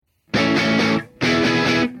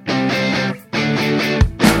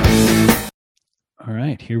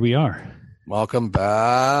right, here we are. Welcome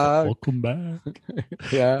back. Welcome back.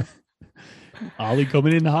 Yeah. Ollie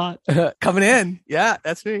coming in hot. Coming in. Yeah,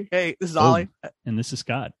 that's me. Hey, this is Ollie. And this is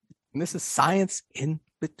Scott. And this is Science in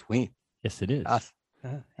Between. Yes, it is.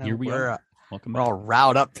 Here we are. Welcome We're back. all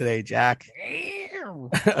riled up today, Jack.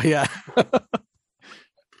 Yeah.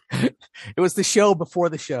 It was the show before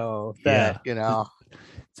the show that,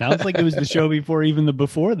 Sounds like it was the show before even the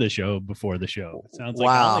before the show before the show. It sounds like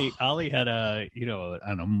Wow. Ollie had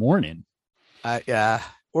on a morning. Yeah.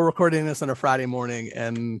 We're recording this on a Friday morning,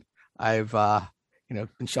 and I've,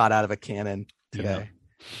 been shot out of a cannon today. Yeah.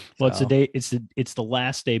 Well, So, it's the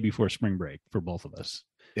last day before spring break for both of us.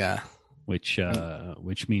 Yeah. Which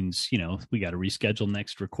means, we got to reschedule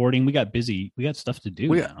next recording. We got busy. We got stuff to do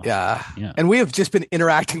now. Yeah. Yeah. And we have just been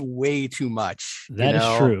interacting way too much. That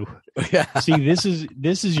is true. Yeah. See, this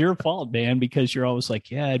is your fault, man, because you're always like,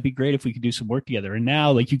 yeah, it'd be great if we could do some work together. And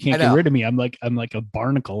now, like, you can't get rid of me. I'm like a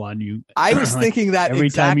barnacle on you. I was thinking that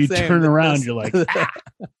every time you turn around, you're like,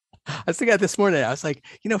 I was thinking that this morning. I was like,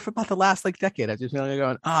 for about the last decade, I've just been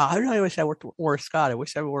going, I really wish I worked more with Scott. I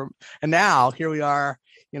wish I were. And now here we are,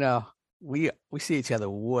 we see each other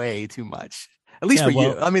way too much. At least for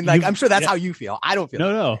you. I mean, I'm sure that's how you feel. I don't feel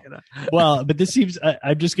no. Well, but this seems,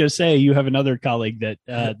 I'm just going to say you have another colleague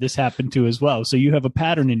that this happened to as well. So you have a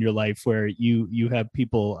pattern in your life where you have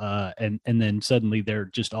people and then suddenly they're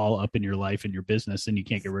just all up in your life and your business and you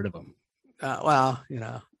can't get rid of them.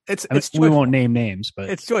 It's we won't name names,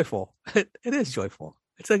 but it's joyful. It is joyful.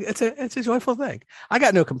 It's a joyful thing. I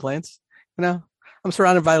got no complaints. I'm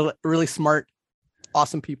surrounded by really smart,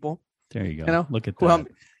 awesome people. There you go. Look at who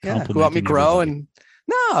help me grow. And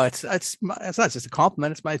no, it's not just a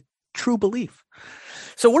compliment. It's my true belief.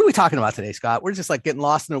 So what are we talking about today, Scott? We're just getting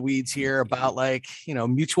lost in the weeds here about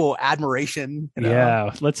mutual admiration.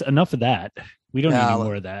 Yeah, enough of that. We don't need any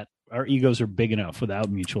more of that. Our egos are big enough without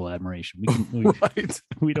mutual admiration. Right.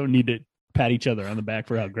 We don't need to pat each other on the back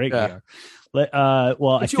for how great we are. But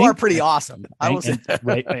you are pretty awesome. I will say that.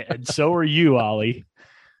 Right. And so are you, Ollie.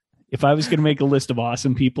 If I was going to make a list of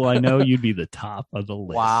awesome people, I know you'd be the top of the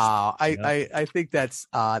list. Wow. I think that's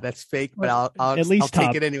fake, but I'll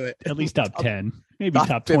take it anyway. At least top 10, maybe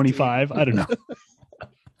top 25. I don't know.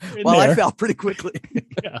 I fell pretty quickly.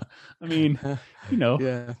 Yeah. I mean,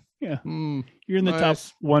 Yeah. Yeah. You're in the top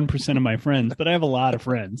 1% of my friends, but I have a lot of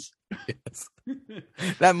friends. Yes.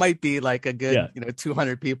 That might be a good,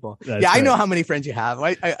 200 people. That's I know right. how many friends you have.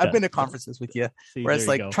 I've been to conferences with you where it's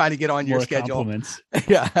trying to get on your schedule. Compliments.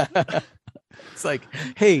 Yeah. It's like,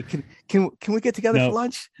 hey, can we get together for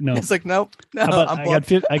lunch? No. It's like, no.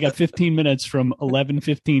 I got 15 minutes from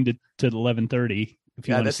 11:15 to 11:30 if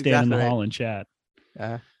you want to stay in the hall and chat.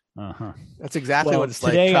 Yeah. Uh-huh. That's exactly what it's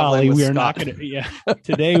today, like. Ollie, we are not going to. Yeah,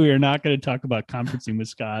 today we are not going to talk about conferencing with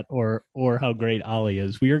Scott or how great Ollie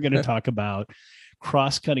is. We are going to talk about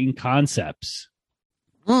cross-cutting concepts,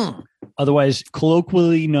 otherwise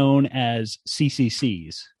colloquially known as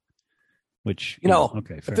CCCs. Which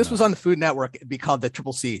if this was on the Food Network, it'd be called the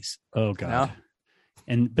Triple C's. Oh God.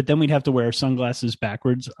 But then we'd have to wear sunglasses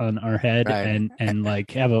backwards on our head and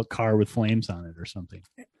have a car with flames on it or something.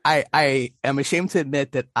 I am ashamed to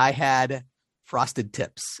admit that I had frosted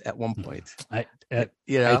tips at one point. I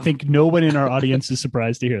think no one in our audience is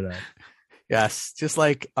surprised to hear that. Yes, just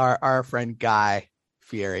like our friend Guy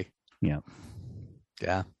Fieri. Yeah.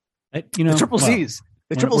 Yeah. The Triple C's.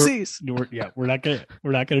 The Triple C's. We're not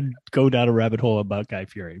gonna go down a rabbit hole about Guy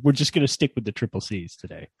Fieri. We're just gonna stick with the Triple C's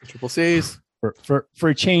today. The Triple C's. For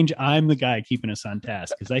a change, I'm the guy keeping us on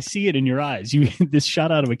task because I see it in your eyes. You this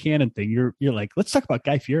shot out of a cannon thing. You're like, let's talk about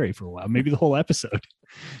Guy Fieri for a while, maybe the whole episode.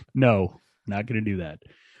 No, not going to do that.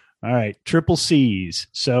 All right, Triple C's.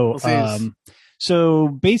 So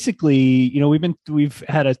basically,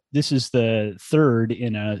 this is the third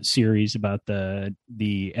in a series about the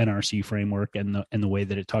NRC framework and the way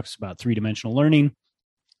that it talks about three-dimensional learning.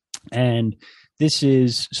 And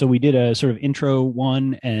we did a sort of intro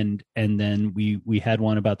one and then we had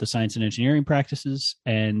one about the science and engineering practices.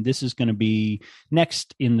 And this is going to be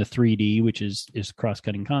next in the 3D, which is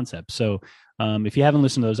cross-cutting concepts. So if you haven't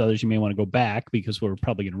listened to those others, you may want to go back because we're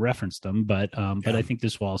probably going to reference them. But I think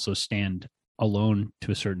this will also stand alone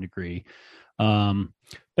to a certain degree.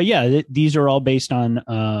 These are all based on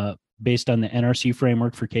the NRC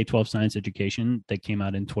framework for K-12 science education that came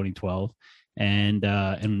out in 2012. And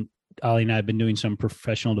Ollie and I have been doing some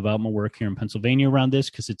professional development work here in Pennsylvania around this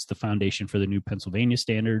because it's the foundation for the new Pennsylvania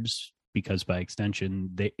standards, because by extension,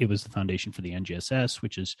 it was the foundation for the NGSS,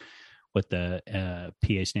 which is what the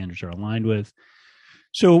PA standards are aligned with.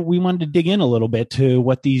 So we wanted to dig in a little bit to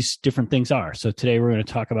what these different things are. So today we're going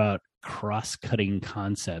to talk about cross-cutting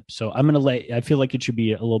concept. So I feel like it should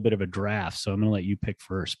be a little bit of a draft. So I'm going to let you pick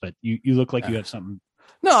first, but you look like you have something.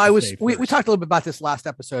 No, we talked a little bit about this last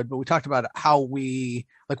episode, but we talked about how we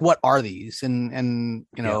like, what are these? And and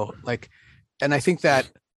I think that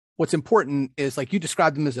what's important is, like, you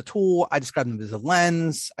described them as a tool. I described them as a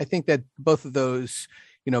lens. I think that both of those,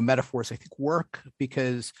 metaphors, I think, work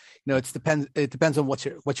because, it depends on what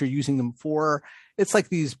you're using them for. It's like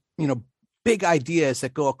these, big ideas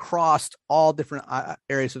that go across all different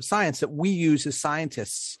areas of science that we use as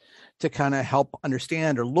scientists to kind of help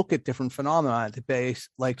understand or look at different phenomena to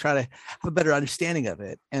try to have a better understanding of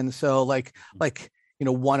it. And so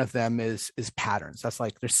one of them is patterns. That's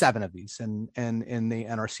like, there's 7 of these and in the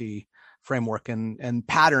NRC framework, and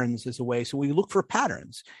patterns is a way. So we look for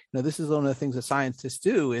patterns. This is one of the things that scientists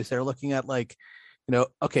do, is they're looking at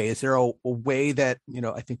okay, is there a way that,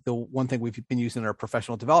 I think the one thing we've been using in our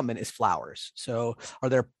professional development is flowers. So are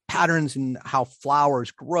there patterns in how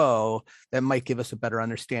flowers grow that might give us a better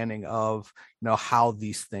understanding of, how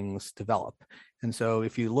these things develop? And so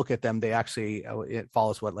if you look at them, they actually, it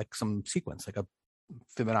follows some sequence, like a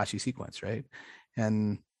Fibonacci sequence, right?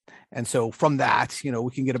 And so from that,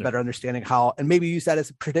 we can get a better understanding how, and maybe use that as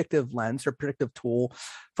a predictive lens or predictive tool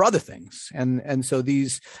for other things. And so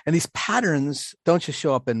these patterns don't just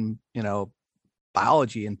show up in,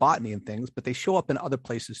 biology and botany and things, but they show up in other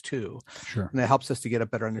places too. Sure. And it helps us to get a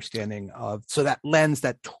better understanding of, so that lens,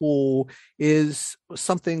 that tool is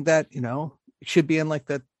something that, should be in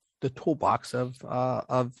the toolbox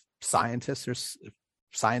of scientists or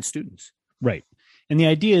science students. Right. And the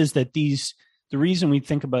idea is that the reason we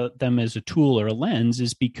think about them as a tool or a lens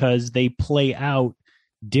is because they play out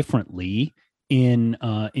differently in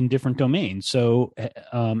different domains. So,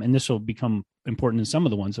 and this will become important in some of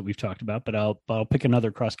the ones that we've talked about, but I'll pick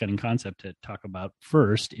another cross-cutting concept to talk about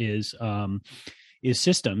first is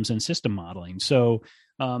systems and system modeling. So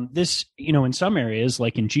this, in some areas,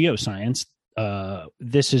 like in geoscience,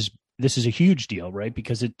 this is a huge deal, right?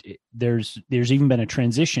 Because there's even been a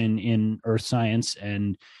transition in earth science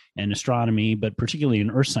and astronomy, but particularly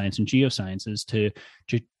in earth science and geosciences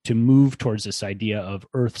to move towards this idea of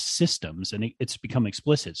earth systems. And it's become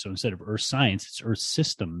explicit. So instead of earth science, it's earth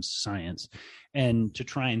systems science, and to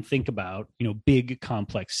try and think about, big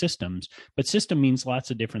complex systems. But system means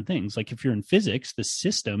lots of different things. Like if you're in physics, the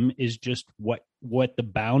system is just what the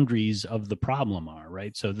boundaries of the problem are,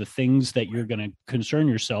 right? So the things that you're going to concern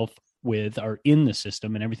yourself with are in the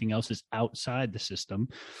system, and everything else is outside the system.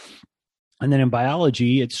 And then in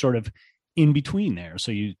biology, it's sort of in between there.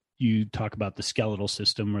 So you talk about the skeletal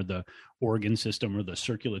system or the organ system or the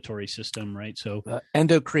circulatory system, right? So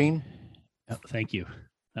endocrine. Oh, thank you.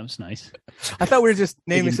 That was nice. I thought we were just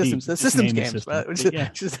naming systems. The systems games.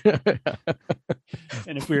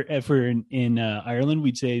 And if we're in Ireland,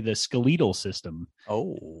 we'd say the skeletal system.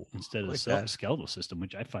 Oh, instead of the skeletal system,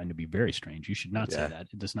 which I find to be very strange. You should not say that.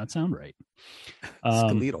 It does not sound right.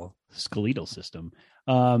 Skeletal system.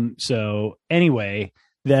 So anyway,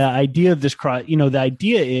 the idea of this the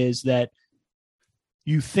idea is that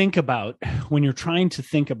you think about, when you're trying to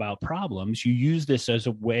think about problems, you use this as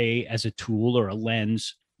a way, as a tool or a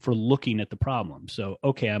lens for looking at the problem. So,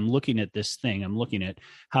 okay, I'm looking at this thing. I'm looking at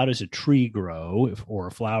how does a tree grow or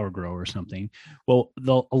a flower grow or something. Well,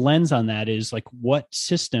 the lens on that is like, what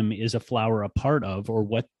system is a flower a part of, or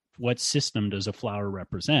what system does a flower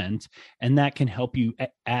represent? And that can help you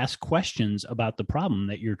ask questions about the problem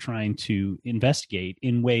that you're trying to investigate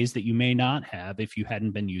in ways that you may not have if you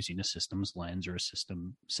hadn't been using a systems lens or a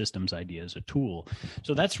systems idea as a tool.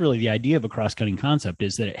 So that's really the idea of a cross-cutting concept,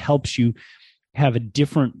 is that it helps you have a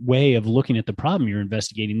different way of looking at the problem you're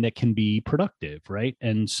investigating that can be productive, right?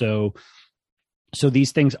 And so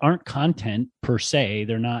these things aren't content per se.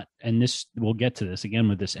 They're not, and this, we'll get to this again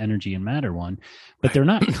with this energy and matter one, but they're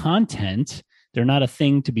not content. They're not a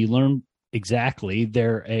thing to be learned exactly.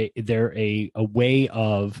 They're a way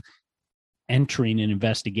of entering an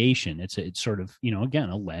investigation. It's sort of, again,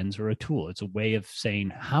 a lens or a tool. It's a way of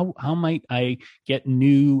saying, how might I get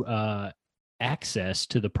new access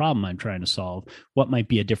to the problem I'm trying to solve? What might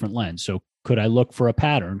be a different lens? So could I look for a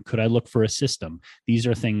pattern? Could I look for a system? These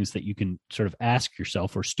are things that you can sort of ask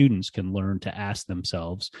yourself, or students can learn to ask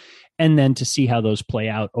themselves, and then to see how those play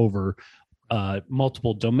out over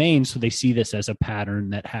multiple domains. So they see this as a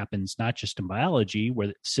pattern that happens not just in biology,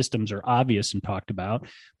 where systems are obvious and talked about,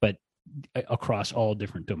 but across all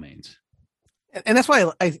different domains. And that's why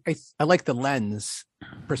I like the lens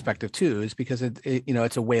perspective too, is because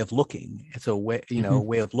it's a way of looking. It's a way,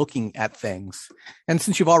 way of looking at things. And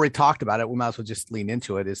since you've already talked about it, we might as well just lean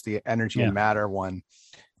into it. Is the energy and matter one.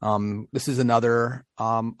 This is another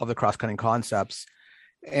of the cross-cutting concepts.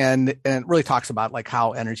 and it really talks about like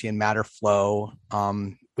how energy and matter flow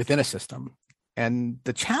within a system. And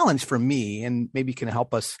the challenge for me, and maybe can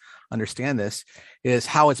help us understand this, is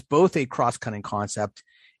how it's both a cross-cutting concept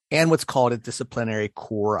and what's called a disciplinary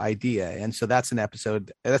core idea. And so that's next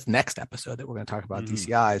episode that we're going to talk about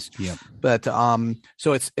DCIs. Yeah. But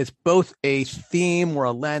so it's both a theme or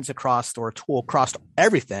a lens across, or a tool across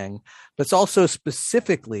everything, but it's also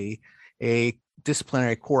specifically a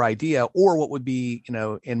disciplinary core idea, or what would be,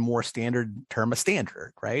 in more standard term, a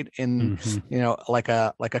standard, right? In, like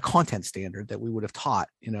a content standard that we would have taught,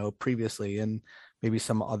 previously in maybe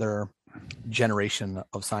some other generation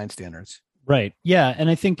of science standards. Right. Yeah. And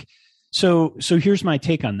I think, so here's my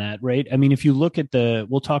take on that, right? I mean, if you look at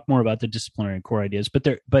we'll talk more about the disciplinary core ideas,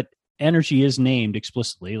 but energy is named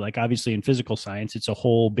explicitly. Like obviously in physical science, it's a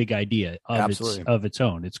whole big idea of its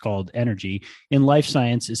own. It's called energy. In life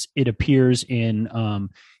sciences, it appears in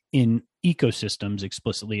ecosystems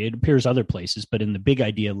explicitly. It appears other places, but in the big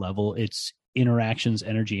idea level, it's interactions,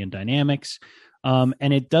 energy, and dynamics.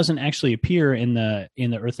 And it doesn't actually appear in the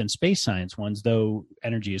Earth and space science ones, though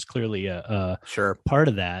energy is clearly a part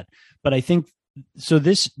of that. But I think so.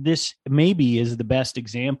 This maybe is the best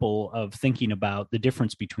example of thinking about the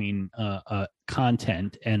difference between a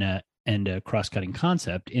content and a cross-cutting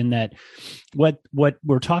concept. In that, what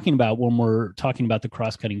we're talking about when we're talking about the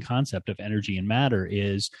cross-cutting concept of energy and matter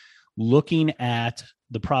is looking at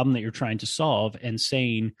the problem that you're trying to solve and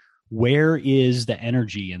saying, where is the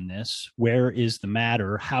energy in this? Where is the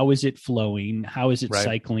matter? How is it flowing? How is it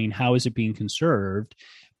cycling? How is it being conserved?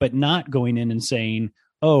 But not going in and saying,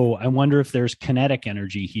 oh, I wonder if there's kinetic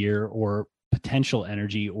energy here or potential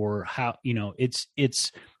energy, or how, it's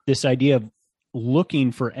this idea of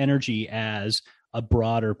looking for energy as a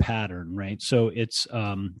broader pattern, right? So it's,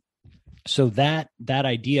 so that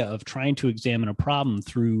idea of trying to examine a problem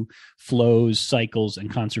through flows, cycles, and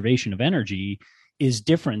conservation of energy is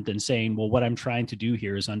different than saying, well, what I'm trying to do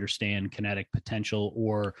here is understand kinetic potential,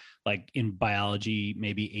 or like in biology,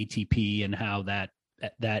 maybe ATP and how that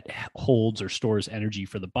holds or stores energy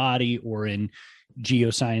for the body, or in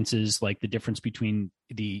geosciences, like the difference between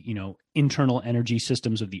the, internal energy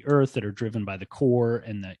systems of the Earth that are driven by the core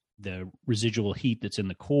and the residual heat that's in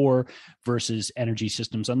the core versus energy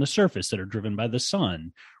systems on the surface that are driven by the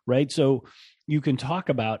sun, right? So you can talk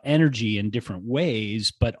about energy in different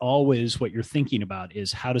ways, but always what you're thinking about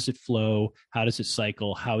is how does it flow? How does it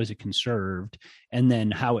cycle? How is it conserved? And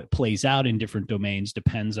then how it plays out in different domains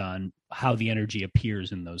depends on how the energy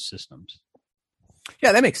appears in those systems.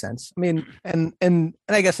 Yeah, that makes sense. I mean, and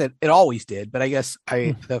I guess it always did, but I guess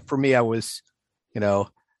for me, I was,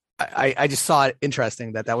 I just saw it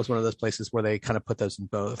interesting that was one of those places where they kind of put those in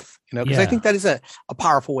both, because I think that is a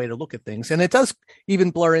powerful way to look at things. And it does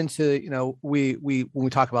even blur into, we when we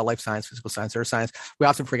talk about life science, physical science, earth science, we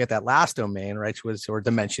often forget that last domain, right? Or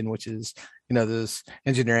dimension, which is, those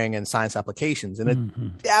engineering and science applications. And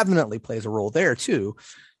it definitely plays a role there too,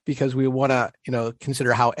 because we want to,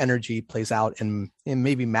 consider how energy plays out in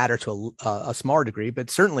maybe matter to a smaller degree, but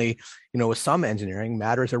certainly, with some engineering,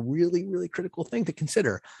 matter is a really, really critical thing to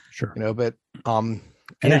consider. Sure. But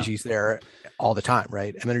energy's there all the time,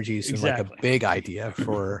 right? Energy is like a big idea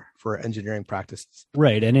for engineering practices.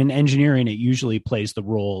 Right. And in engineering, it usually plays the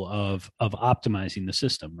role of optimizing the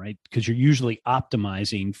system, right? Because you're usually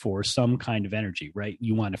optimizing for some kind of energy, right?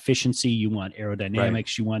 You want efficiency, you want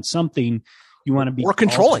aerodynamics, you want something. You want to be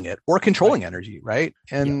controlling energy, right?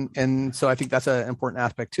 And so I think that's an important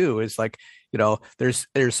aspect too. Is like, there's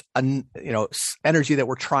energy that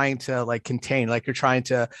we're trying to like contain, like you're trying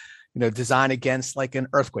to, design against like an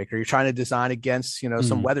earthquake, or you're trying to design against,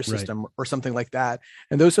 some weather system or something like that.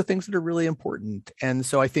 And those are things that are really important. And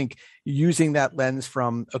so I think using that lens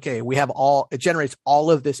from, okay, it generates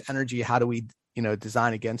all of this energy. How do we,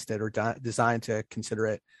 design against it, or design to consider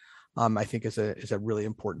it? I think is a really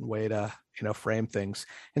important way to, frame things.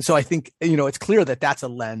 And so I think, it's clear that that's a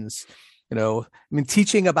lens,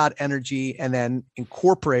 teaching about energy and then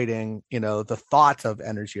incorporating, the thoughts of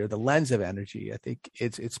energy or the lens of energy. I think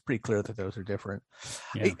it's pretty clear that those are different.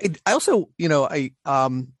 Yeah. I also,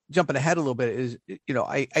 jumping ahead a little bit is,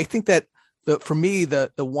 I think that for me,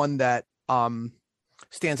 the one that,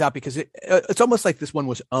 stands out because it's almost like this one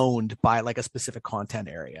was owned by like a specific content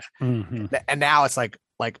area. And now it's like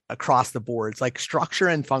across the board. It's like structure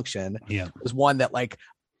and function was one that like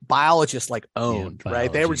biologists like owned,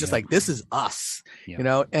 right? They were just like, this is us,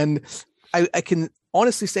 and I can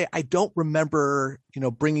honestly say, I don't remember,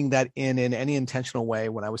 bringing that in any intentional way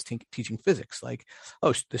when I was teaching physics, like,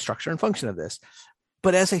 oh, the structure and function of this.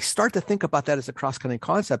 But as I start to think about that as a cross-cutting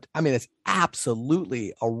concept, I mean, it's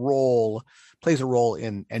absolutely plays a role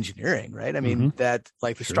in engineering, right? I mean, that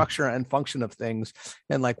like the structure and function of things,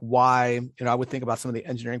 and like why, I would think about some of the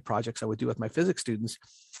engineering projects I would do with my physics students.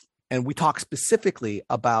 And we talk specifically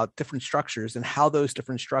about different structures and how those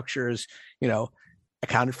different structures,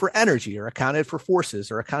 accounted for energy or accounted for forces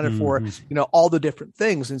or accounted for, all the different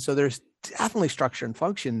things. And so there's definitely structure and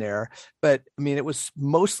function there. But I mean, it was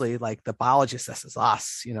mostly like the biologist, this is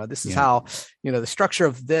us, this is how, the structure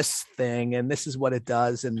of this thing, and this is what it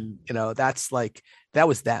does. And, that's like, that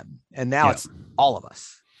was them. And now it's all of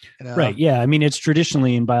us. Right. Yeah. I mean, it's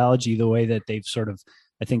traditionally in biology, the way that they've sort of,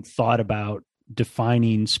 I think, thought about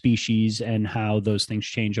defining species and how those things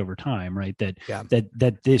change over time, right? That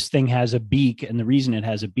this thing has a beak, and the reason it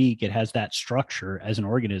has a beak, it has that structure as an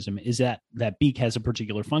organism, is that beak has a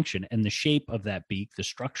particular function, and the shape of that beak, the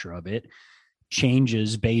structure of it,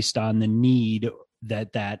 changes based on the need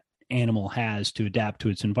that animal has to adapt to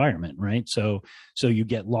its environment, right? So you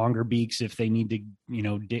get longer beaks if they need to,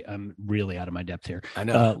 I'm really out of my depth here. I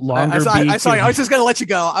know. Longer beaks. I was just going to let you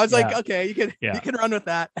go. I was like, okay, you can run with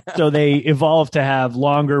that. So they evolved to have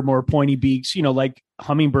longer, more pointy beaks, like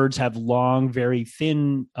hummingbirds have long, very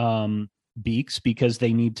thin beaks because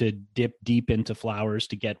they need to dip deep into flowers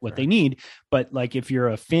to get what they need. But like if you're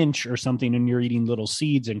a finch or something and you're eating little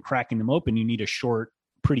seeds and cracking them open, you need a short,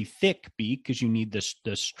 pretty thick beak because you need the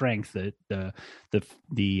strength, the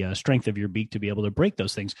strength of your beak to be able to break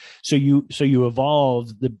those things. So you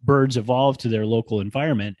evolve, the birds evolve to their local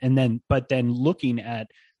environment, but then looking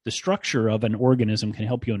at the structure of an organism can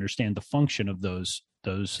help you understand the function of those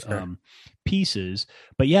pieces.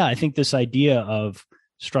 But yeah, I think this idea of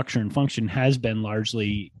structure and function has been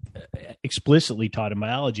largely explicitly taught in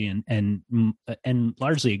biology and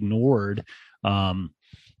largely ignored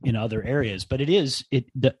in other areas, but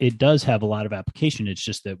it does have a lot of application. It's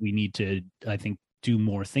just that we need to, I think, do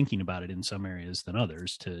more thinking about it in some areas than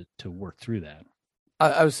others to work through that.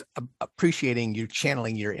 I was appreciating you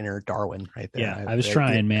channeling your inner Darwin right there. Yeah, I was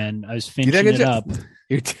trying, man. I was finching it up.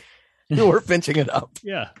 You were finching it up.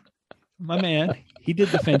 Yeah, my man. He did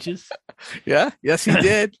the finches. Yeah. Yes, he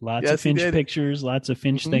did. Lots of finch pictures. Lots of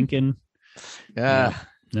finch thinking. Yeah.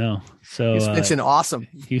 No. So he's finching awesome.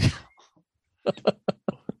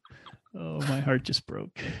 Oh, my heart just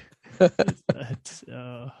broke. That's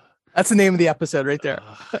the name of the episode right there.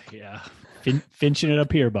 Yeah. Finching it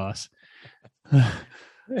up here, boss.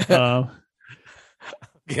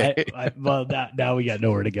 Okay. Well, now we got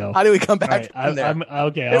nowhere to go. How do we come back? Right, I'm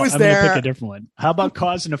going to pick a different one. How about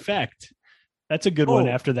cause and effect? That's a good one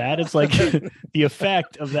after that. It's like the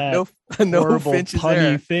effect of that horrible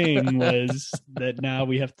punny thing was that now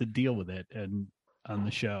we have to deal with it and on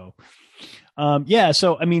the show.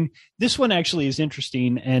 So I mean, this one actually is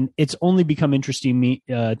interesting, and it's only become interesting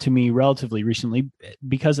to me relatively recently,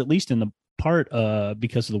 because at least in the part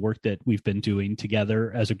because of the work that we've been doing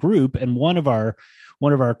together as a group, and one of our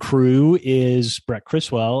crew is Brett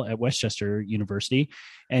Criswell at Westchester University,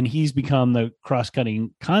 and he's become the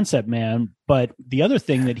cross-cutting concept man. But the other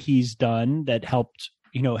thing that he's done that helped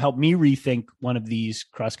me rethink one of these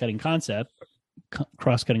cross-cutting concepts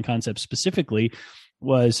specifically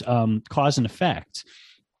was cause and effect,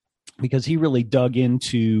 because he really dug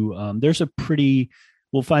into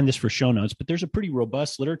we'll find this for show notes, but there's a pretty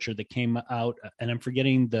robust literature that came out, and I'm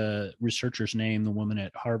forgetting the researcher's name, the woman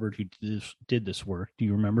at Harvard who did this work. Do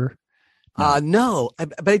you remember? No,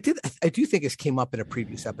 but I do think this came up in a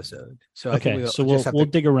previous episode. So okay, we'll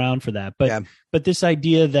dig around for that. But this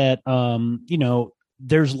idea that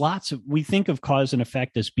there's we think of cause and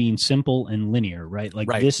effect as being simple and linear, right? Like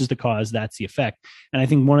this is the cause, that's the effect. And I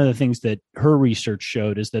think one of the things that her research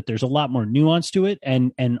showed is that there's a lot more nuance to it,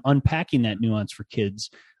 and unpacking that nuance for kids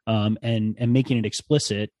and making it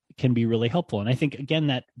explicit can be really helpful. And I think,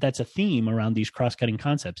 again, that's a theme around these cross-cutting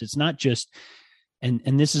concepts. It's not just,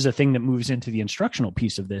 and this is a thing that moves into the instructional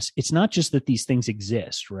piece of this. It's not just that these things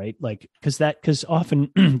exist, right? Like, because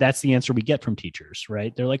often that's the answer we get from teachers,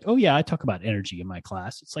 right? They're like, oh yeah, I talk about energy in my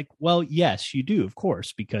class. It's like, well, yes, you do, of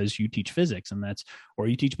course, because you teach physics or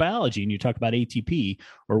you teach biology and you talk about ATP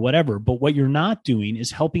or whatever. But what you're not doing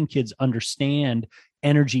is helping kids understand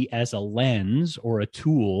energy as a lens or a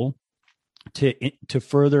tool to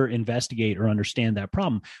further investigate or understand that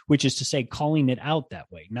problem, which is to say, calling it out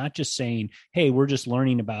that way, not just saying, hey, we're just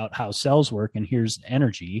learning about how cells work and here's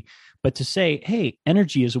energy, but to say, hey,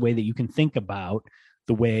 energy is a way that you can think about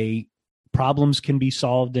the way problems can be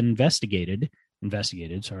solved and investigated,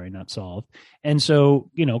 not solved. And so,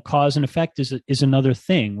 cause and effect is another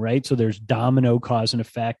thing, right? So there's domino cause and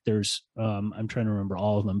effect. There's, I'm trying to remember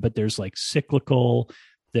all of them, but there's like cyclical,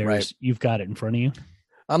 you've got it in front of you.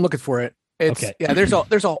 I'm looking for it. It's Okay. yeah. There's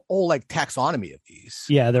a whole like taxonomy of these.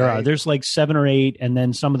 Yeah, there right? are. There's like 7 or 8, and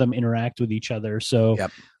then some of them interact with each other. So,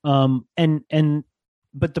 Yep.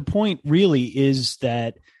 But the point really is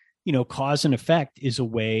that, cause and effect is a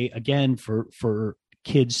way, again, for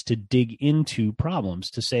kids to dig into problems,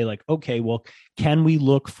 to say like, okay, well, can we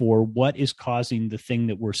look for what is causing the thing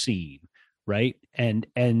that we're seeing, right? And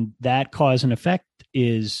that cause and effect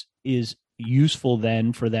is useful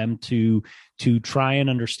then for them to try and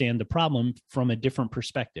understand the problem from a different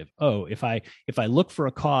perspective. Oh, if I look for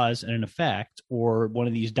a cause and an effect, or one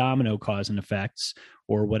of these domino cause and effects,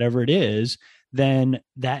 or whatever it is, then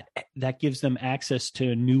that gives them access to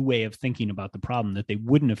a new way of thinking about the problem that they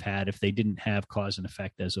wouldn't have had if they didn't have cause and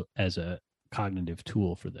effect as a cognitive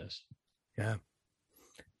tool for this. Yeah.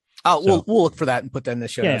 We'll look for that and put that in the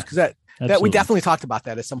show notes, because that we definitely talked about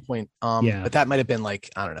that at some point. But that might have been like,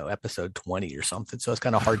 I don't know, episode 20 or something. So it's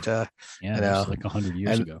kind of hard to, like 100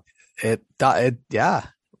 years ago.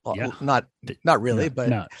 Well, not really,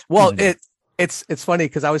 but it's funny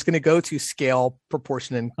because I was going to go to scale,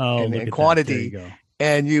 proportion, and quantity,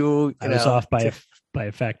 and I was off by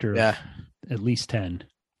a factor of at least 10.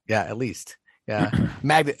 Yeah, at least. Yeah,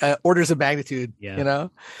 orders of magnitude. Yeah.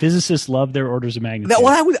 Physicists love their orders of magnitude.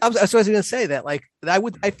 I was going to say that. Like,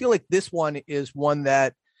 I feel like this one is one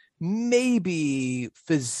that maybe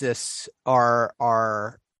physicists are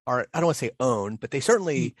I don't want to say own, but they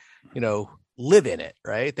certainly live in it,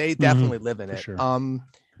 right? They definitely live in it. Sure.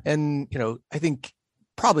 And I think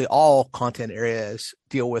probably all content areas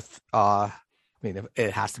deal with. I mean,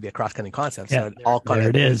 it has to be a cross-cutting concept. So there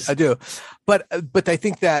it is. I do, but I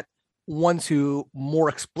think that ones who more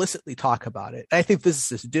explicitly talk about it, and I think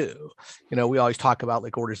physicists do. We always talk about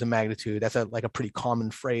like orders of magnitude. That's a pretty common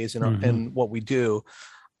phrase in what we do.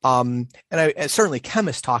 And certainly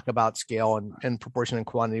chemists talk about scale and proportion and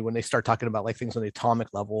quantity when they start talking about like things on the atomic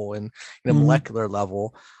level and molecular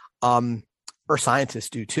level. Or scientists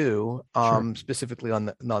do too, specifically on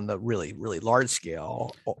the really, really large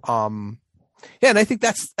scale. And I think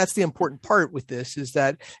that's the important part with this, is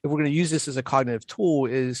that if we're going to use this as a cognitive tool,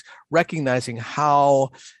 is recognizing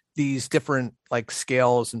how these different like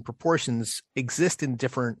scales and proportions exist in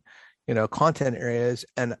different content areas,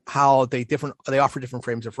 and how they offer different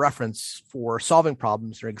frames of reference for solving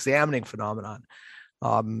problems or examining phenomenon.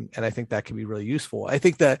 And I think that can be really useful. I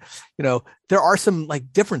think that, there are some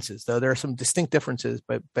like differences, though. There are some distinct differences,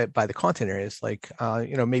 but by the content areas, like,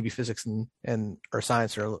 maybe physics and or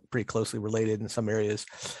science are pretty closely related in some areas,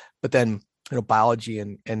 but then, biology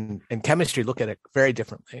and chemistry look at it very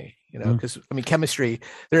differently, because chemistry,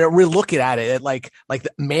 we're looking at it at like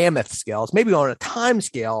the mammoth scales, maybe on a time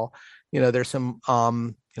scale, there's some,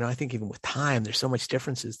 I think even with time, there's so much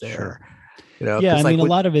differences there. Sure. A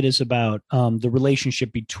lot of it is about the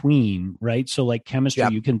relationship between, right? So like chemistry,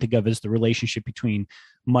 you can think of as the relationship between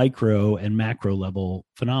micro and macro level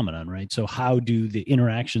phenomenon, right? So how do the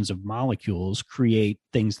interactions of molecules create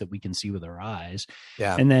things that we can see with our eyes?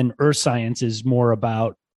 Yeah. And then earth science is more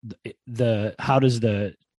about how does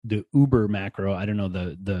the uber macro, I don't know,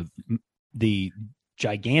 the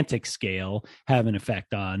gigantic scale have an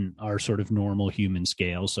effect on our sort of normal human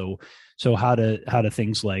scale. So how do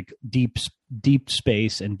things like deep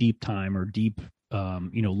space and deep time, or deep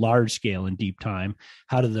large scale and deep time,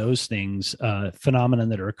 how do those things, phenomena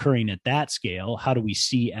that are occurring at that scale, how do we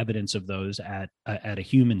see evidence of those at a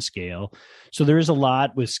human scale? So there is a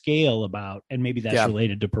lot with scale about, and maybe that's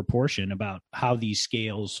related to proportion, about how these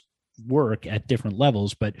scales work at different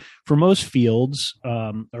levels. But for most fields,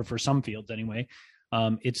 or for some fields anyway,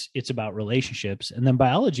 it's about relationships. And then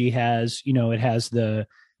biology has, it has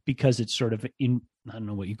because it's sort of in, I don't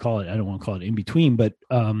know what you call it. I don't want to call it in between, but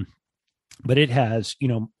it has,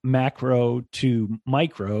 macro to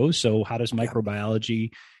micro. So how does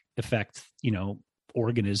microbiology affect,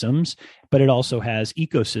 organisms? But it also has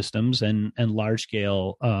ecosystems and large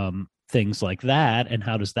scale things like that. And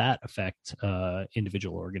how does that affect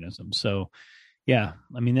individual organisms? So,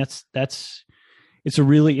 it's a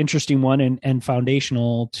really interesting one and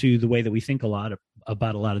foundational to the way that we think about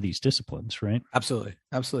a lot of these disciplines, right? Absolutely.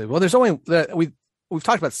 Well, there's only we've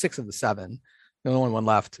talked about 6 of the 7. The only one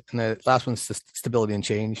left, and the last one's stability and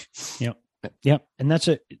change. Yep. And that's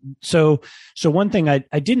it. So one thing I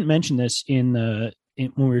didn't mention this when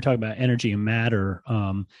we were talking about energy and matter,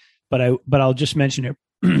 but I'll just mention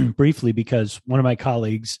it briefly, because one of my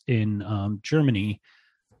colleagues in Germany,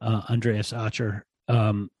 Andreas Acher,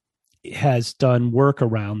 has done work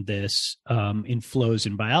around this in flows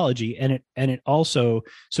in biology, and it also,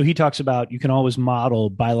 so he talks about you can always model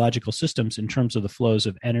biological systems in terms of the flows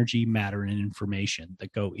of energy, matter, and information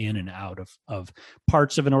that go in and out of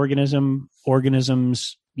parts of an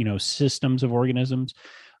organisms, systems of organisms.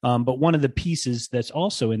 But one of the pieces that's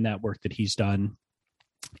also in that work that he's done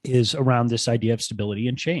is around this idea of stability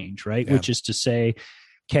and change, right? Yeah. Which is to say,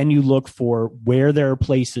 can you look for where there are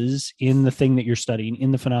places in the thing that you're studying,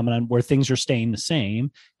 in the phenomenon, where things are staying the same,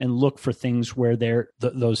 and look for things where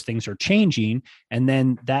those things are changing, and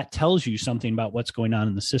then that tells you something about what's going on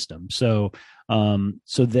in the system. So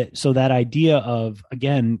that idea of,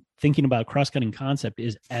 again, thinking about cross-cutting concept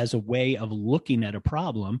is as a way of looking at a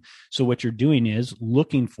problem. So what you're doing is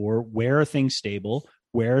looking for where are things stable,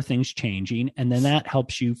 where are things changing, and then that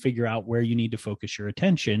helps you figure out where you need to focus your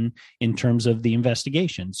attention in terms of the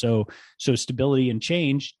investigation. So stability and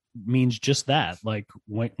change means just that. Like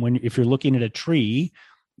when if you're looking at a tree,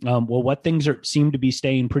 what things seem to be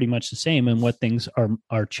staying pretty much the same, and what things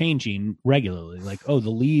are changing regularly. Like, the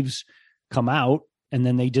leaves come out and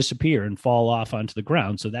then they disappear and fall off onto the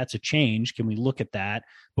ground. So that's a change. Can we look at that?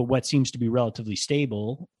 But what seems to be relatively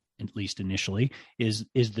stable, at least initially, is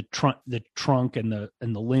the trunk and the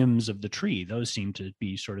limbs of the tree. Those seem to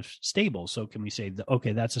be sort of stable. So can we say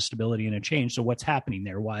okay, that's a stability and a change. So what's happening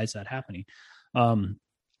there? Why is that happening? Obviously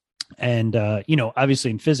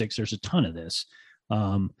in physics, there's a ton of this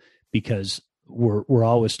because we're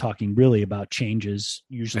always talking really about changes,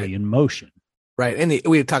 usually in motion. Right. And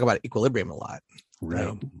we talk about equilibrium a lot.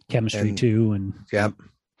 Right. Chemistry too. And yeah.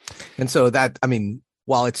 And so that,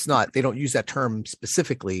 while it's not, they don't use that term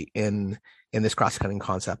specifically in this cross-cutting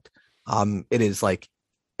concept. It is like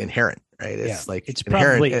inherent, right? It's like it's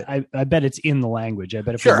inherent. Probably. I bet it's in the language. I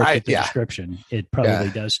bet if you look at the description, it probably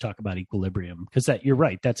does talk about equilibrium, because you're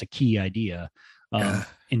right. That's a key idea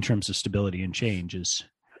in terms of stability and change.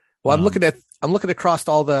 Well, I'm looking across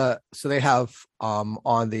all so they have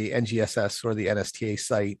on the NGSS or the NSTA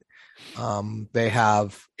site. They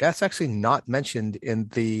have, that's actually not mentioned in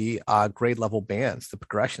the grade level bands, the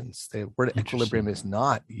progressions. The word equilibrium is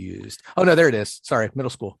not used. Oh no, there it is. Sorry, middle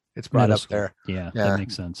school. It's brought up there. Yeah, that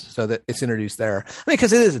makes sense. So that it's introduced there.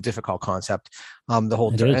 Because it is a difficult concept. The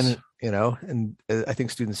whole, and I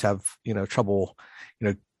think students have, trouble,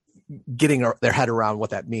 getting their head around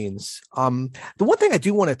what that means. The one thing I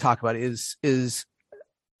do want to talk about is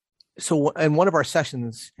so in one of our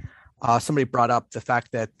sessions, somebody brought up the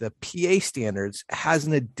fact that the PA standards has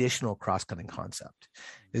an additional cross-cutting concept.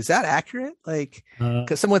 Is that accurate? Like,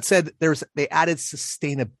 because someone said they added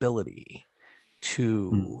sustainability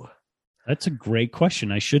to. That's a great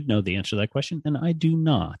question. I should know the answer to that question, and I do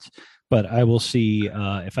not. But I will see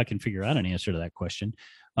if I can figure out an answer to that question.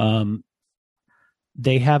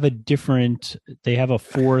 They have a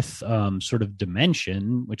fourth sort of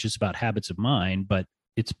dimension, which is about habits of mind, but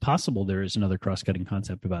it's possible there is another cross-cutting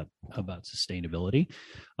concept about sustainability.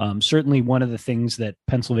 Certainly one of the things that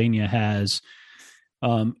Pennsylvania has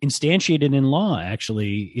instantiated in law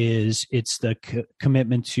actually is it's the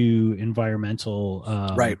commitment to environmental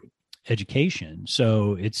education.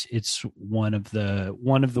 So it's one of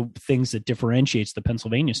the things that differentiates the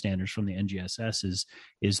Pennsylvania standards from the NGSS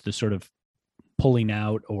is the sort of pulling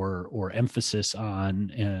out or emphasis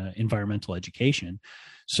on environmental education.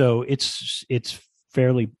 So it's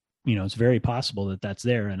fairly, it's very possible that that's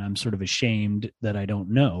there, and I'm sort of ashamed that I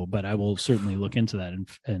don't know, but I will certainly look into that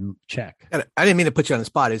and check. And I didn't mean to put you on the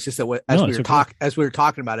spot. It's just that as we were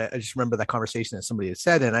talking about it, I just remember that conversation that somebody had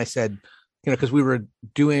said, and I said, because we were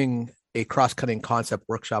doing a cross-cutting concept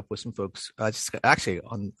workshop with some folks just actually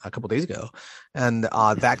on a couple of days ago, and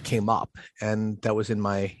that came up, and that was in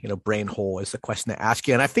my brain hole as a question to ask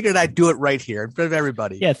you, and I figured I'd do it right here in front of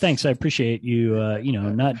everybody. Yeah, thanks. I appreciate you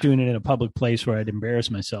not doing it in a public place where I'd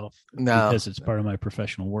embarrass myself because it's part of my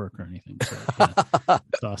professional work or anything. So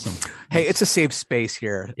it's awesome. Hey, it's a safe space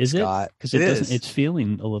here. Is Scott. It? Because it's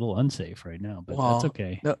feeling a little unsafe right now, but that's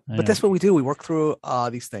okay. No, but that's what we do. We work through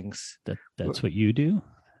these things. That's what you do.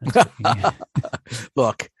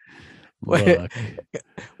 Look,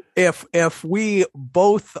 if we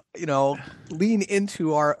both lean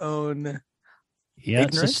into our own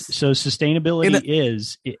ignorance. So sustainability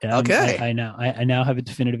is okay. I now have a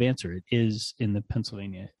definitive answer. It is in the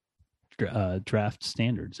Pennsylvania draft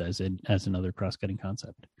standards as another cross-cutting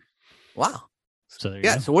concept. Wow. So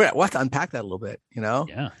so we'll have to unpack that a little bit.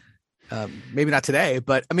 Yeah. Maybe not today,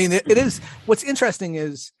 but it is. What's interesting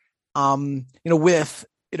is with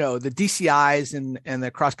the DCIs and the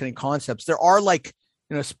cross-cutting concepts, there are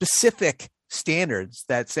specific standards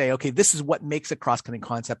that say, okay, this is what makes a cross-cutting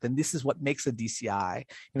concept, and this is what makes a DCI,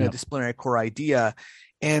 disciplinary core idea.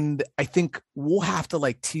 And I think we'll have to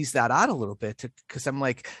like tease that out a little bit because I'm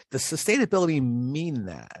like, does sustainability mean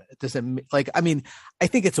that? Does it like, I mean, I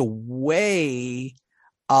think it's a way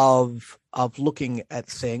of looking at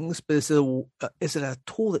things, but is it a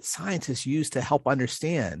tool that scientists use to help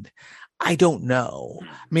understand? I don't know. I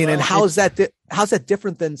mean, well, and how's that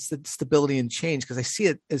different than stability and change? Because I see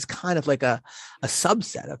it as kind of like a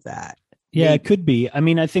subset of that. Yeah, it could be. I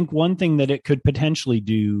mean, I think one thing that it could potentially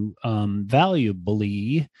do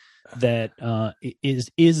valuably that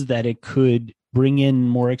is that it could bring in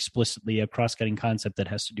more explicitly a cross-cutting concept that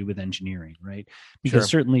has to do with engineering, right? Because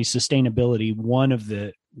certainly sustainability, one of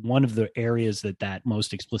the areas that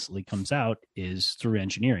most explicitly comes out is through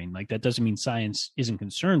engineering. Like, that doesn't mean science isn't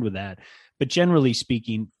concerned with that, but generally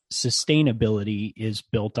speaking, sustainability is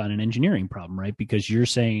built on an engineering problem, right? Because you're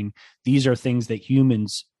saying these are things that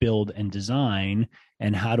humans build and design,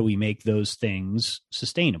 and how do we make those things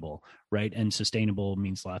sustainable, right? And sustainable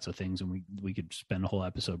means lots of things, and we could spend a whole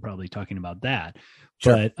episode probably talking about that.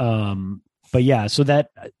 Sure. But yeah, so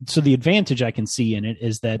the advantage I can see in it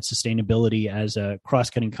is that sustainability as a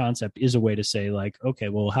cross-cutting concept is a way to say, like, okay,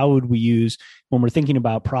 well, how would we use, when we're thinking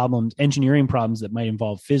about problems, engineering problems that might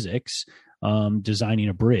involve physics, designing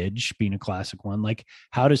a bridge being a classic one, like,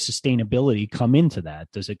 how does sustainability come into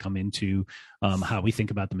that? Does it come into how we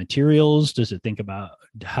think about the materials? Does it think about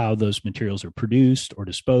how those materials are produced or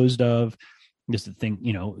disposed of? Does it think,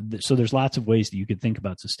 so there's lots of ways that you could think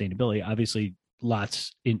about sustainability, obviously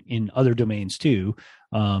lots in other domains too.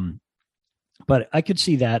 But I could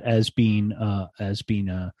see that as being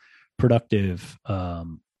a productive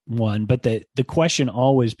one. But the question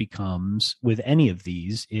always becomes with any of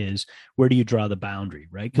these is, where do you draw the boundary,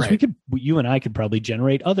 right? Because you and I could probably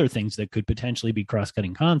generate other things that could potentially be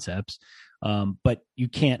cross-cutting concepts, but you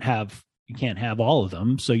can't have all of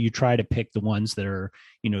them. So you try to pick the ones that are,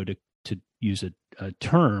 to use a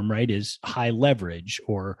term, right, is high leverage,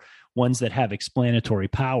 or ones that have explanatory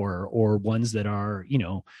power, or ones that are,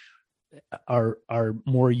 are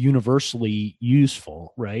more universally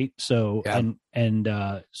useful, right? So, and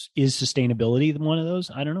is sustainability one of those?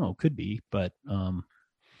 I don't know. It could be, but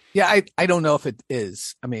I don't know if it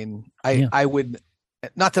is. I mean, I would,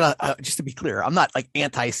 not that just to be clear, I'm not like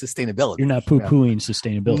anti-sustainability. You're not poo-pooing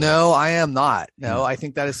sustainability. No, I am not. No, I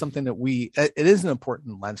think that is something that it is an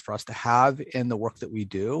important lens for us to have in the work that we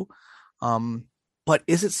do. But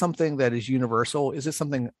is it something that is universal? Is it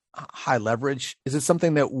something high leverage? Is it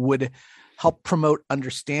something that would help promote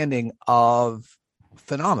understanding of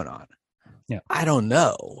phenomenon? Yeah, I don't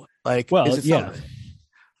know. Like, well, is it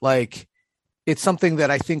like, it's something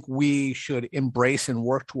that I think we should embrace and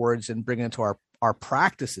work towards and bring into our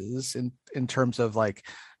practices in terms of, like,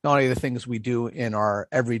 not only the things we do in our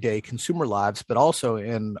everyday consumer lives, but also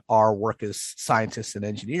in our work as scientists and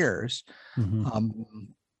engineers. Mm-hmm.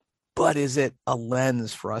 But is it a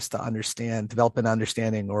lens for us to develop an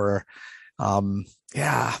understanding, or, and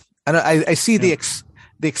I see the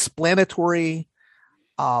explanatory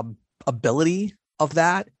ability of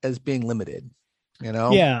that as being limited,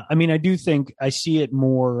 Yeah. I mean, I do think I see it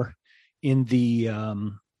more in the,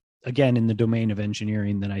 again, in the domain of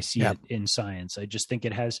engineering than I see it in science. I just think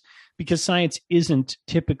it has, because science isn't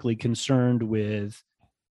typically concerned with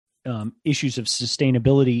issues of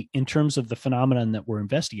sustainability in terms of the phenomenon that we're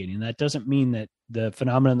investigating. That doesn't mean that the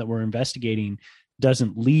phenomenon that we're investigating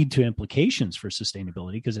doesn't lead to implications for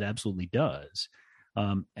sustainability, because it absolutely does.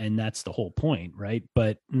 And that's the whole point, right?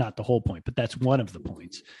 But not the whole point, but that's one of the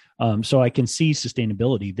points. So I can see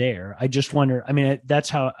sustainability there. I just wonder, I mean,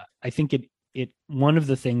 that's how I think one of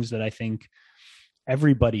the things that I think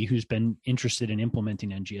everybody who's been interested in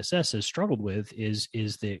implementing NGSS has struggled with is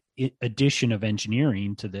the addition of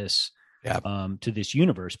engineering to this, to this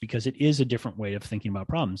universe, because it is a different way of thinking about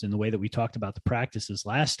problems. In the way that we talked about the practices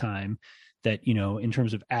last time, that, in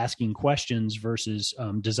terms of asking questions versus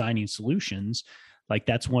designing solutions, like,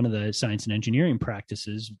 that's one of the science and engineering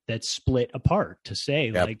practices that's split apart to say,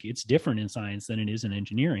 like, it's different in science than it is in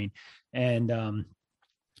engineering. And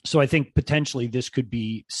so I think potentially this could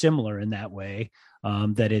be similar in that way,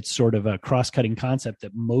 that it's sort of a cross-cutting concept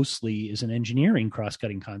that mostly is an engineering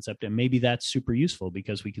cross-cutting concept. And maybe that's super useful,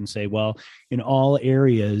 because we can say, well, in all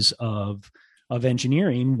areas of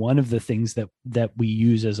engineering, one of the things that we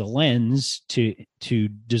use as a lens to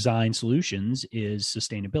design solutions is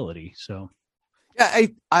sustainability. So,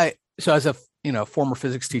 so as a former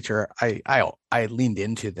physics teacher, I leaned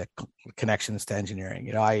into the connections to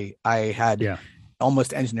engineering. I had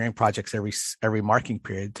almost engineering projects every marking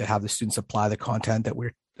period to have the students apply the content that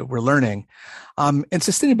we're learning. And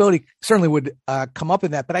sustainability certainly would come up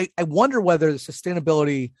in that. But I wonder whether the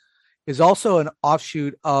sustainability is also an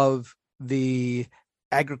offshoot of the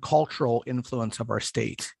agricultural influence of our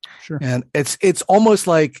state. Sure. And it's almost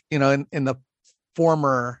like, in the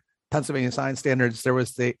former Pennsylvania science standards, there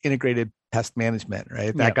was the integrated pest management,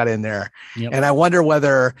 right? That got in there. Yep. And I wonder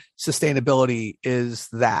whether sustainability is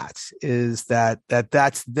that's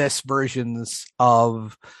this versions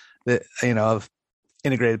of the, of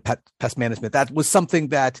integrated pest management. That was something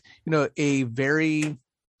that, a very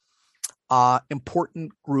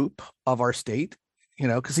important group of our state,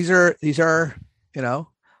 because these are,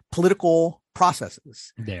 political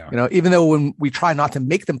processes. They are. Even though when we try not to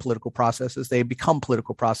make them political processes, they become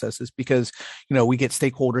political processes because, we get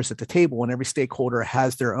stakeholders at the table and every stakeholder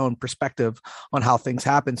has their own perspective on how things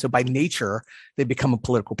happen. So by nature, they become a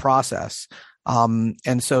political process.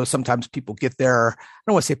 And so sometimes people get their, I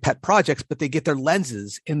don't want to say pet projects, but they get their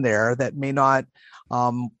lenses in there that may not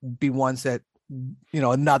be ones that,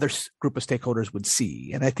 another group of stakeholders would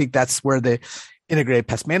see. And I think that's where the integrated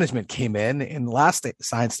pest management came in the last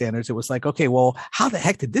science standards. It was like, okay, well, how the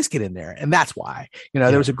heck did this get in there? And that's why,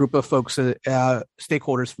 there was a group of folks,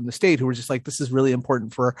 stakeholders from the state who were just like, this is really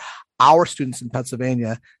important for our students in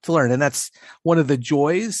Pennsylvania to learn. And that's one of the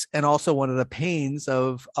joys and also one of the pains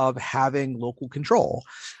of having local control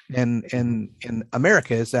in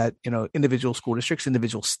America is that, individual school districts,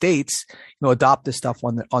 individual states, adopt this stuff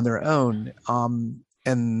on their own.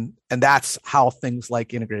 And that's how things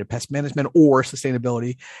like integrated pest management or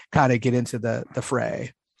sustainability kind of get into the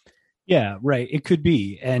fray. Yeah, right. It could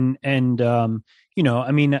be. And I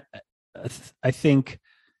think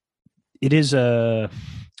it is a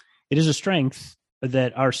strength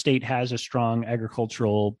that our state has a strong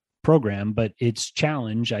agricultural program, but its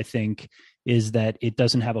challenge, I think, is that it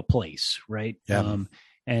doesn't have a place, right? Yeah.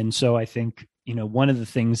 And so I think, one of the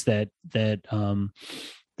things that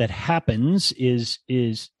happens is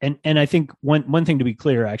and I think one thing to be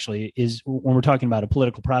clear actually is when we're talking about a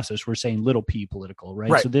political process, we're saying little p political,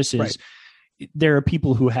 right? So this is there are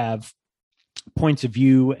people who have points of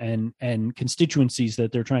view and constituencies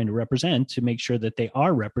that they're trying to represent to make sure that they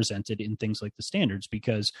are represented in things like the standards,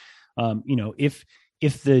 because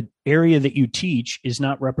if the area that you teach is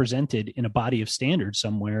not represented in a body of standards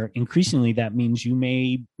somewhere, increasingly that means you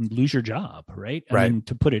may lose your job, right? I mean,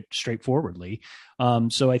 to put it straightforwardly.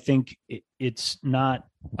 So I think it's not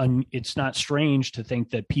strange to think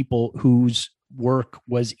that people whose work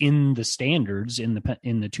was in the standards in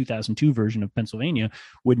the 2002 version of Pennsylvania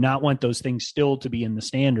would not want those things still to be in the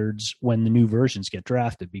standards when the new versions get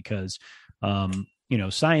drafted, because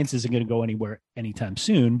science isn't going to go anywhere anytime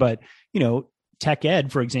soon. But tech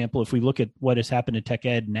ed, for example, if we look at what has happened to tech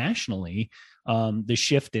ed nationally, the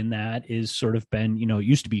shift in that is sort of been, it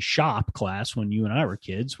used to be shop class when you and I were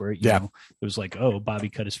kids, where it was like, oh, Bobby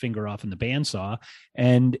cut his finger off in the bandsaw,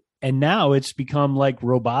 and now it's become like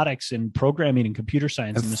robotics and programming and computer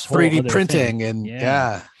science and this 3D whole other printing thing.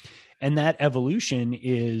 And that evolution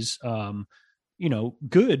is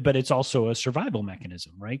good, but it's also a survival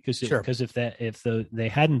mechanism, right? Because if they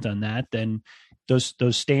hadn't done that, then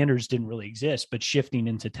those standards didn't really exist. But shifting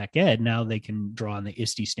into tech ed, now they can draw on the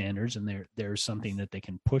ISTE standards, and there's something that they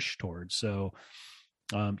can push towards. So,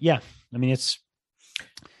 it's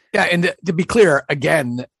and to be clear,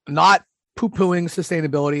 again, not poo-pooing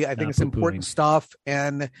sustainability. I think it's important stuff,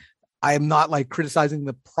 and I'm not like criticizing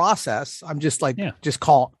the process. I'm just like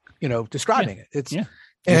describing it. It's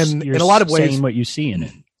and you're in a lot of ways, saying what you see in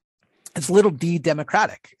it. It's a little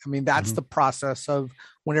d-democratic. I mean, that's the process of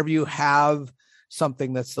whenever you have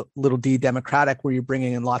something that's a little d-democratic, where you're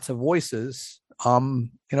bringing in lots of voices,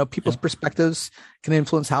 people's perspectives can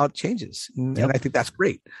influence how it changes. And I think that's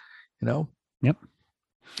great, Yep.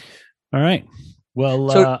 All right.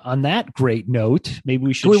 Well, on that great note, maybe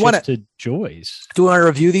we should shift to joys. Do we want to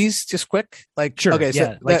review these just quick? Sure. Okay. So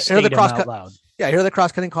here are the out loud. Yeah, here are the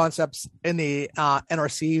cross-cutting concepts in the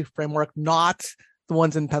NRC framework, not the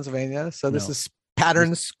ones in Pennsylvania. So this is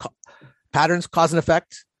patterns, cause and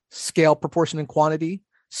effect, scale, proportion, and quantity,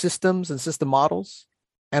 systems and system models,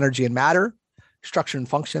 energy and matter, structure and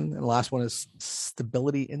function, and the last one is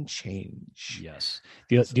stability and change. Yes.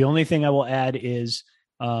 The only thing I will add is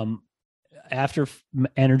after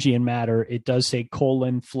energy and matter, it does say :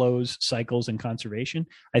 flows, cycles, and conservation.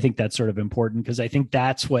 I think that's sort of important because I think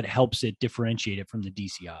that's what helps it differentiate it from the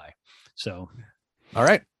DCI. So, all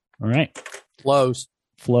right.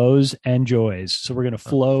 Flows and joys. So we're going to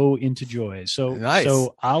flow into joys. So, nice.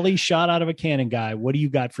 So Ollie, shot out of a cannon guy. What do you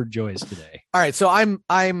got for joys today? All right. So I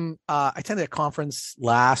attended a conference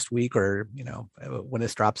last week, or when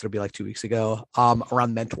this drops, it'll be like 2 weeks ago,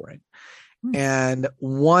 around mentoring. And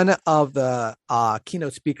one of the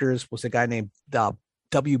keynote speakers was a guy named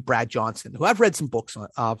W. Brad Johnson, who I've read some books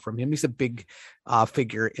from him. He's a big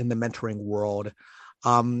figure in the mentoring world.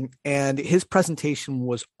 And his presentation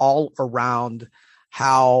was all around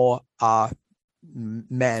how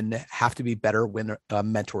men have to be better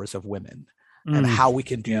mentors of women and how we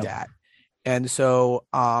can do that. And so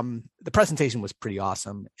the presentation was pretty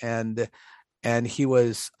awesome. And he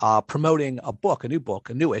was promoting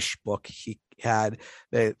a newish book he had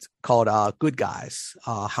that's called Good Guys,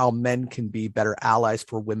 How Men Can Be Better Allies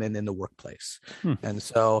for Women in the Workplace. And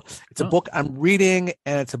so it's a book I'm reading,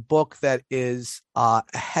 and it's a book that is a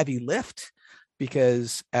heavy lift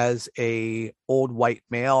because as a old white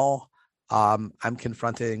male, I'm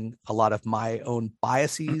confronting a lot of my own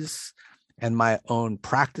biases and my own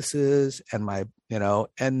practices and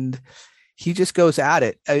and he just goes at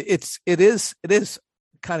it. It is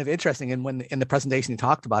kind of interesting. And when in the presentation he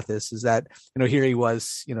talked about this, is that, here he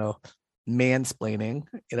was, mansplaining,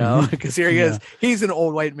 because here he is, he's an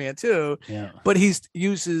old white man too, but he's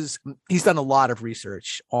done a lot of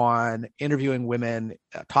research on interviewing women,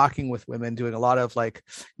 talking with women, doing a lot of I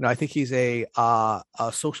think he's a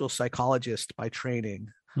social psychologist by training.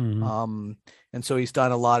 And so he's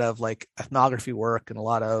done a lot of ethnography work and a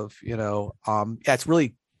lot of, it's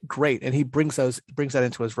really great. And he brings that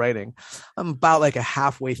into his writing. I'm about a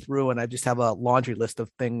halfway through, and I just have a laundry list of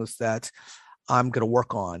things that I'm going to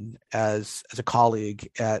work on as a colleague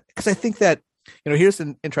because I think that, here's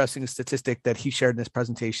an interesting statistic that he shared in this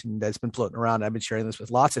presentation that's been floating around. I've been sharing this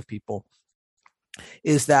with lots of people,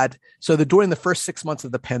 is that during the first 6 months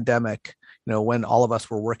of the pandemic, when all of us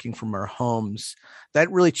were working from our homes,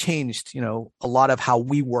 that really changed, a lot of how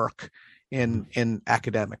we work in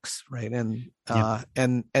academics, right?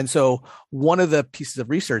 And so one of the pieces of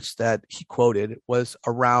research that he quoted was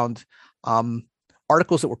around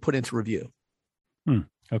articles that were put into review.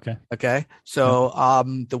 Okay. So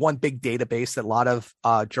the one big database that a lot of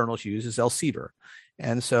journals use is Elsevier.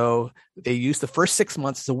 And so they used the first 6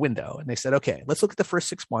 months as a window, and they said, okay, let's look at the first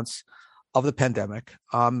 6 months of the pandemic,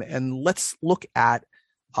 and let's look at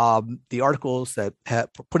the articles that have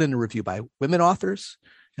put in a review by women authors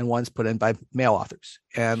and ones put in by male authors,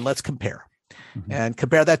 and let's compare and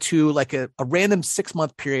compare that to a random 6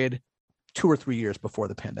 month period 2 or 3 years before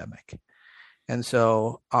the pandemic. And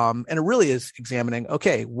so and it really is examining,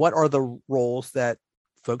 okay, what are the roles that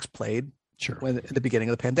folks played at the beginning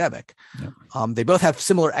of the pandemic? They both have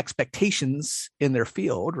similar expectations in their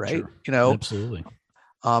field, right? Absolutely.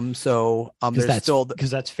 There's still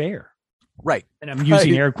because that's fair. Right. And I'm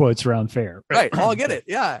using air quotes around fair. Right. Oh, I get it.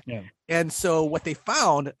 Yeah. And so what they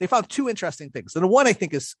found two interesting things. And the one I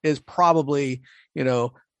think is probably,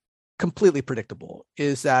 completely predictable,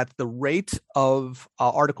 is that the rate of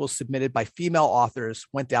articles submitted by female authors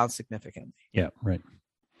went down significantly. Yeah. Right.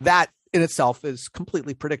 That in itself is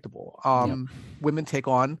completely predictable. Women take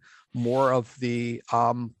on more of the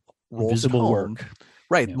roles invisible at home. Work.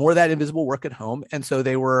 Right. More of that invisible work at home. And so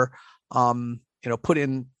they were, put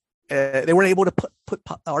in, they weren't able to put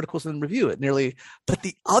articles in review but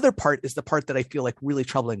the other part is the part that I feel really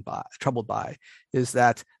troubled by is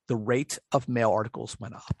that the rate of male articles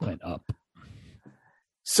went up.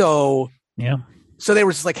 So, so they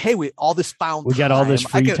were just hey, we got all this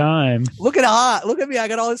free time. Look at me. I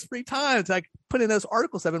got all this free time to put in those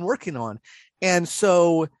articles I've been working on. And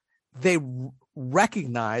so they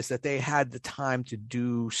recognized that they had the time to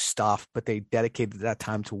do stuff, but they dedicated that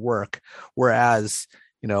time to work. Whereas,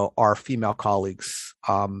 our female colleagues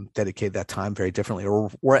dedicated that time very differently,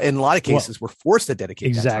 or in a lot of cases were forced to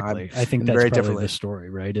dedicate that time. I think that's very probably the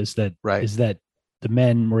story, right? Is that the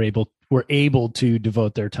men were able to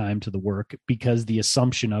devote their time to the work because the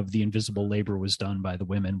assumption of the invisible labor was done by the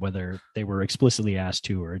women, whether they were explicitly asked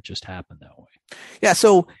to or it just happened that way. Yeah.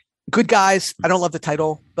 So Good Guys, I don't love the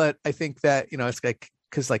title, but I think that, it's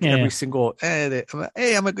because every single, hey,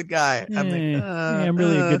 I'm a good guy. I'm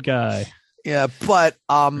really a good guy. Yeah, but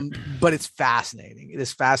it's fascinating. It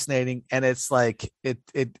is fascinating, and it's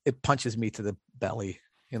it punches me to the belly,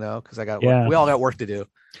 because we all got work to do.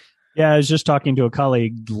 Yeah, I was just talking to a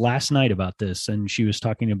colleague last night about this, and she was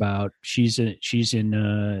talking about she's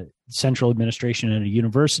in central administration at a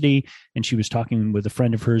university, and she was talking with a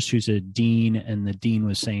friend of hers who's a dean, and the dean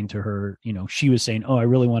was saying to her, she was saying, "Oh, I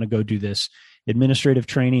really want to go do this administrative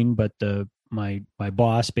training, but my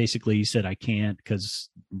boss basically said I can't because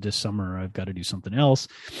this summer I've got to do something else."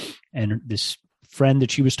 And this friend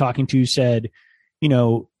that she was talking to said,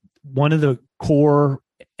 one of the core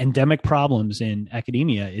endemic problems in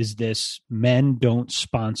academia is this: men don't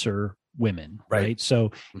sponsor women, right?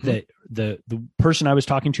 So the person I was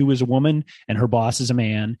talking to was a woman and her boss is a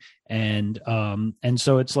man. And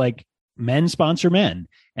so it's men sponsor men,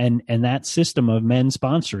 and that system of men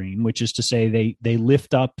sponsoring, which is to say they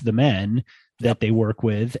lift up the men that they work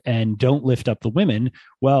with and don't lift up the women.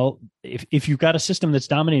 Well, if you've got a system that's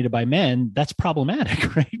dominated by men, that's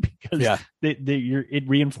problematic, right? Because it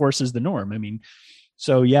reinforces the norm. I mean,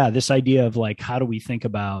 so yeah, this idea of like, how do we think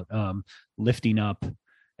about lifting up?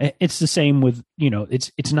 It's the same with,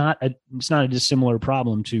 it's not a dissimilar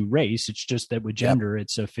problem to race. It's just that with gender,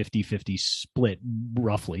 it's a 50-50 split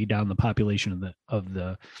roughly down the population of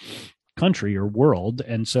the country or world.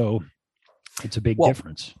 And so it's a big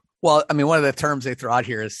difference. Well, I mean, one of the terms they throw out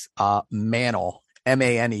here is manel,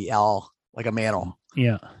 MANEL, like a manel.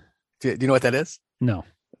 Yeah. Do you know what that is? No.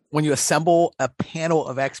 When you assemble a panel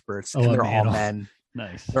of experts and they're all men.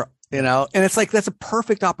 Nice. And it's like, that's a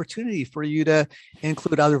perfect opportunity for you to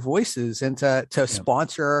include other voices and to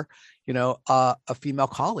sponsor, a female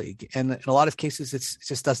colleague. And in a lot of cases, it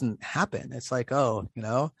just doesn't happen. It's like,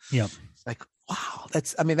 it's like, wow,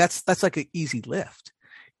 that's like an easy lift,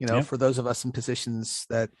 for those of us in positions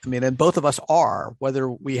and both of us are, whether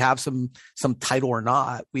we have some title or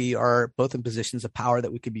not, we are both in positions of power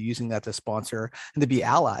that we could be using that to sponsor and to be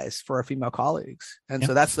allies for our female colleagues. And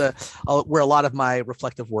so that's where a lot of my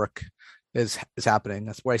reflective work is happening.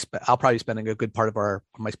 That's where I'll probably be spending a good part of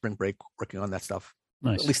my spring break working on that stuff.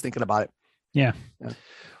 Nice. At least thinking about it. Yeah.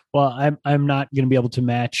 Well, I'm not going to be able to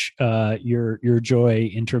match your joy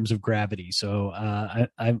in terms of gravity. So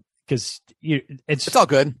I'm because it's all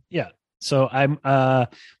good. Yeah. So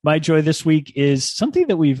my joy this week is something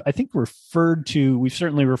that we've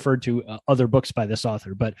certainly referred to other books by this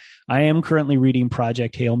author, but I am currently reading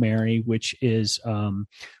Project Hail Mary, which is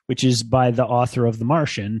by the author of The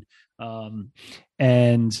Martian,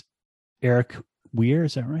 and Eric Weir.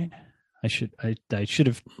 Is that right? I should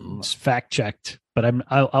have fact checked, but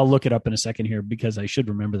I'll look it up in a second here because I should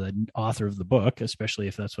remember the author of the book, especially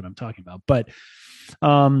if that's what I'm talking about. But,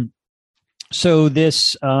 so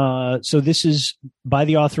this is by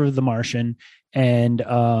the author of The Martian, and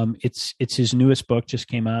it's his newest book, just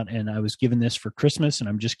came out, and I was given this for Christmas, and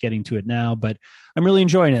I'm just getting to it now, but I'm really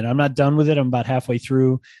enjoying it. I'm not done with it. I'm about halfway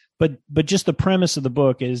through, but just the premise of the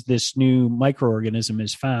book is this new microorganism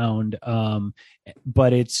is found,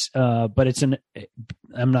 but it's I'm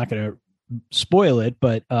not going to spoil it,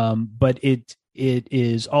 but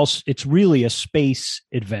it's really a space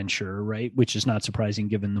adventure, right? Which is not surprising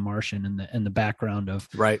given The Martian and the background of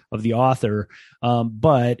the author.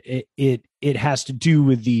 But it has to do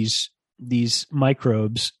with these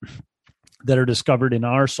microbes that are discovered in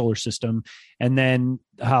our solar system, and then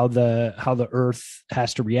how the Earth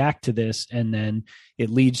has to react to this, and then it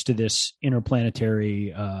leads to this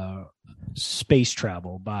interplanetary space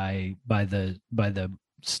travel by the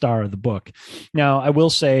star of the book. Now, I will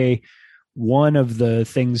say, one of the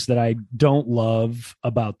things that I don't love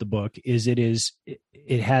about the book is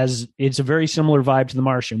it's a very similar vibe to The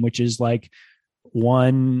Martian, which is like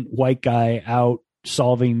one white guy out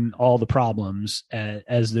solving all the problems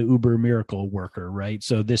as the uber miracle worker, right?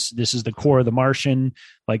 So this is the core of The Martian.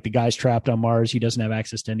 Like, the guy's trapped on Mars. He doesn't have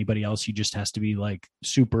access to anybody else. He just has to be like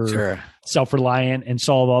super self-reliant and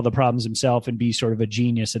solve all the problems himself and be sort of a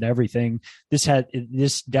genius at everything. This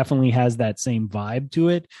definitely has that same vibe to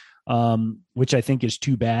it. Which I think is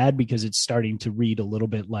too bad, because it's starting to read a little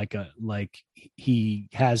bit like he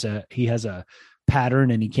has a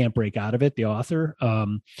pattern and he can't break out of it, the author.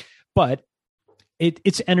 But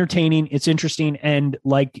it's entertaining, it's interesting, and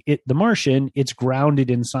The Martian, it's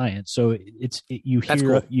grounded in science. So you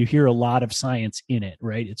hear a lot of science in it,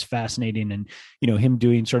 right? It's fascinating, and him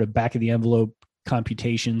doing sort of back of the envelope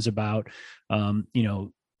computations about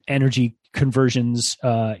energy conversions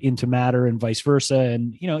into matter and vice versa,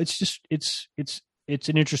 and it's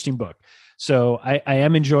an interesting book. So I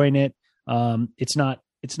am enjoying it. It's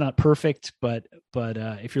not perfect, but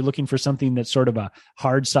if you're looking for something that's sort of a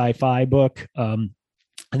hard sci-fi book, and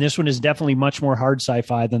this one is definitely much more hard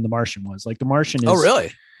sci-fi than The Martian was. Like, The Martian is, oh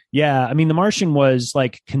really? Yeah, I mean, The Martian was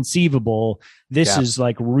like conceivable. This is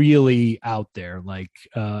like really out there. Like,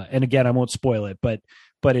 and again, I won't spoil it, but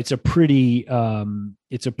it's a pretty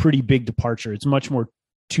big departure. It's much more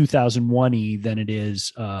 2001-y than it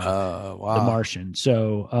is The Martian.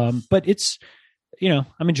 So, but it's,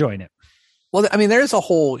 I'm enjoying it. Well, I mean, there's a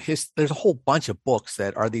whole bunch of books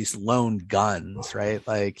that are these lone guns, right?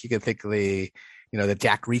 Like, you can think of the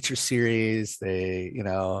Jack Reacher series.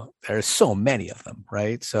 There's so many of them,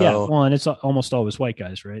 right? So yeah, well, and it's almost always white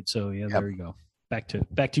guys, right? So yeah, there you go. Back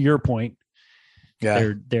to your point.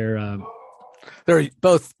 Yeah, they're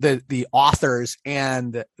both the authors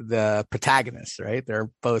and the protagonists, right?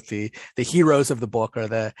 They're both the heroes of the book are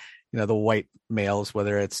the white males,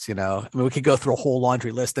 whether it's, we could go through a whole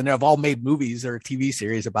laundry list, and they've all made movies or TV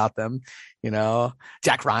series about them,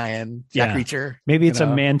 Jack Ryan, Jack Reacher. Maybe it's a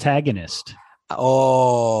mantagonist.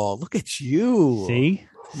 Oh, look at you. See?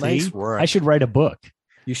 Nice work. I should write a book.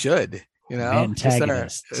 You should.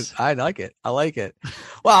 Antagonists. I like it.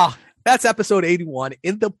 Well, that's episode 81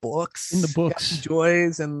 in the books. In the books. Some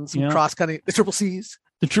joys and some cross-cutting. The triple C's.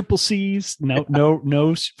 The triple C's.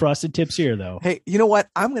 No frosted tips here, though. Hey, you know what?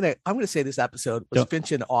 I'm gonna say this episode was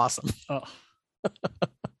Finch and awesome.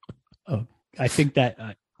 Oh, I think that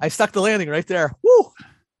I stuck the landing right there. Woo!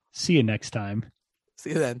 See you next time.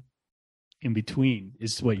 See you then. In between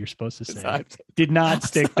is what you're supposed to say. Did not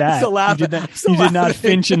stick that. You did not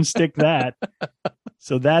Finch and stick that.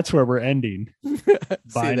 So that's where we're ending.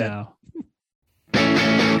 Bye now.